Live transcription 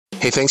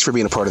Hey, thanks for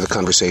being a part of the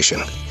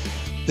conversation.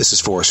 This is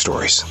Forest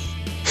Stories.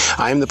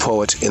 I am the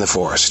Poet in the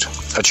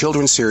Forest, a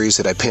children's series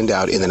that I penned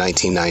out in the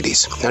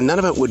 1990s. Now, none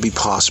of it would be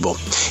possible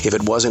if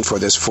it wasn't for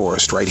this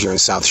forest right here in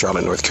South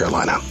Charlotte, North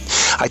Carolina.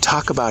 I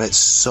talk about it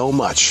so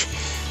much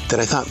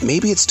that I thought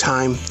maybe it's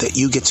time that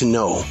you get to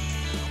know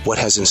what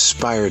has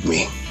inspired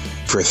me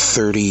for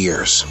 30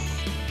 years.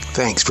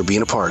 Thanks for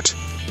being a part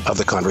of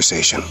the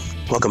conversation.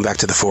 Welcome back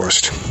to the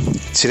forest.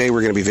 Today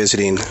we're going to be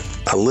visiting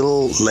a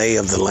little lay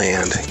of the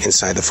land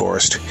inside the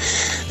forest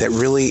that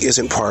really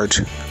isn't part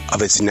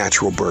of its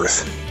natural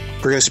birth.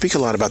 We're going to speak a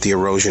lot about the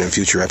erosion in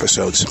future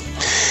episodes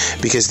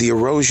because the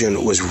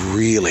erosion was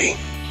really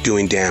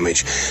doing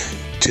damage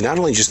to not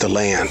only just the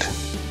land,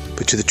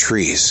 but to the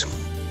trees,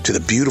 to the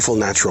beautiful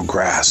natural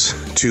grass,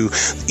 to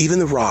even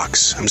the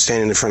rocks. I'm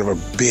standing in front of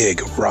a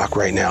big rock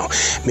right now,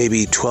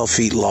 maybe 12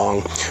 feet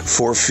long,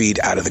 4 feet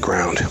out of the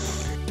ground.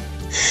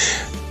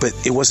 But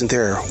it wasn't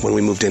there when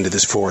we moved into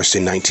this forest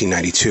in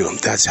 1992.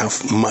 That's how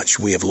much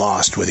we have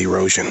lost with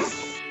erosion.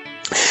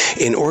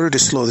 In order to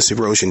slow this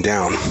erosion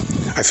down,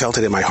 I felt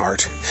it in my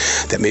heart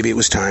that maybe it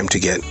was time to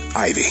get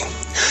ivy,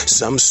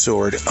 some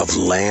sort of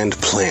land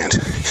plant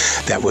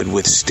that would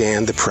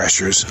withstand the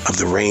pressures of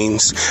the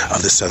rains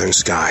of the southern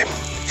sky.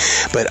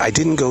 But I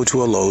didn't go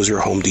to a Lowe's or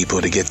Home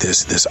Depot to get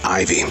this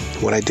ivy.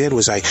 What I did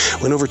was I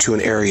went over to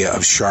an area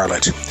of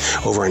Charlotte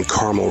over on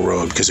Carmel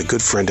Road because a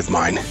good friend of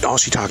mine, all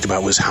she talked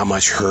about was how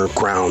much her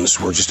grounds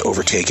were just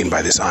overtaken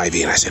by this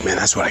ivy. And I said, man,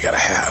 that's what I gotta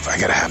have. I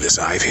gotta have this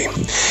ivy.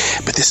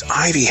 But this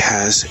ivy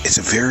it's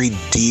a very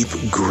deep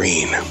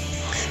green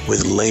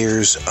with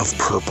layers of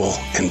purple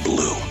and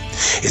blue.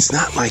 It's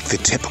not like the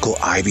typical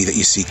ivy that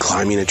you see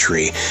climbing a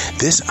tree.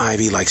 This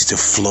ivy likes to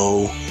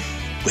flow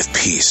with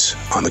peace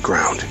on the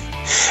ground.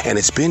 And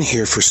it's been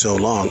here for so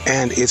long,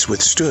 and it's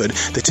withstood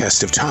the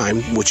test of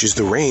time, which is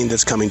the rain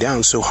that's coming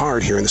down so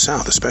hard here in the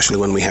south, especially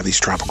when we have these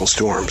tropical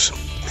storms.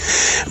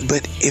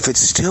 But if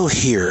it's still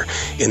here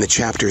in the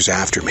chapters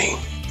after me,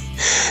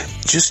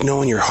 just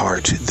know in your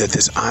heart that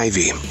this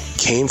ivy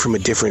came from a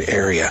different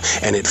area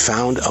and it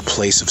found a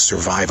place of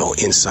survival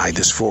inside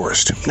this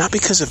forest. Not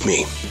because of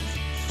me.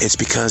 It's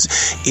because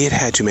it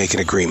had to make an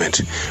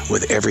agreement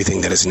with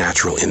everything that is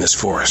natural in this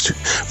forest,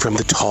 from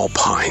the tall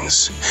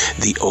pines,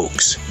 the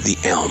oaks, the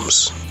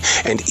elms,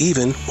 and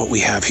even what we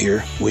have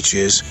here, which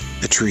is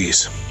the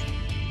trees.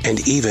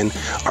 And even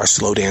our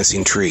slow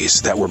dancing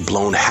trees that were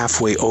blown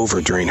halfway over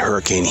during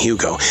Hurricane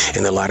Hugo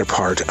in the latter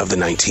part of the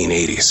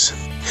 1980s.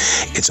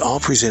 It's all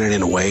presented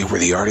in a way where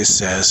the artist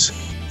says,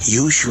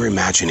 use your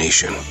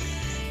imagination,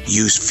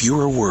 use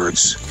fewer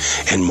words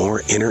and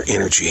more inner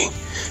energy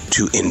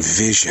to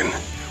envision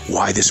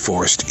why this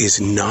forest is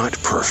not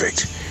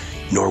perfect,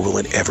 nor will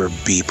it ever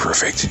be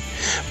perfect.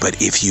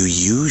 But if you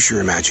use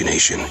your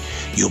imagination,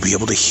 you'll be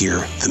able to hear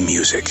the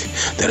music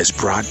that is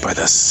brought by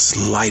the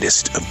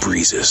slightest of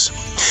breezes.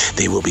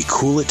 They will be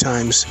cool at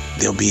times,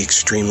 they'll be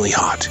extremely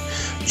hot.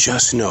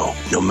 Just know,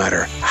 no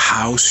matter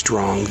how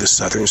strong the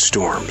southern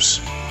storms,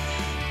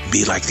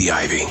 be like the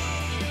ivy,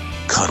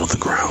 cuddle the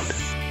ground.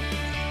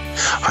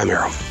 I'm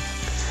Errol.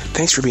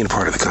 Thanks for being a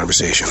part of the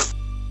conversation.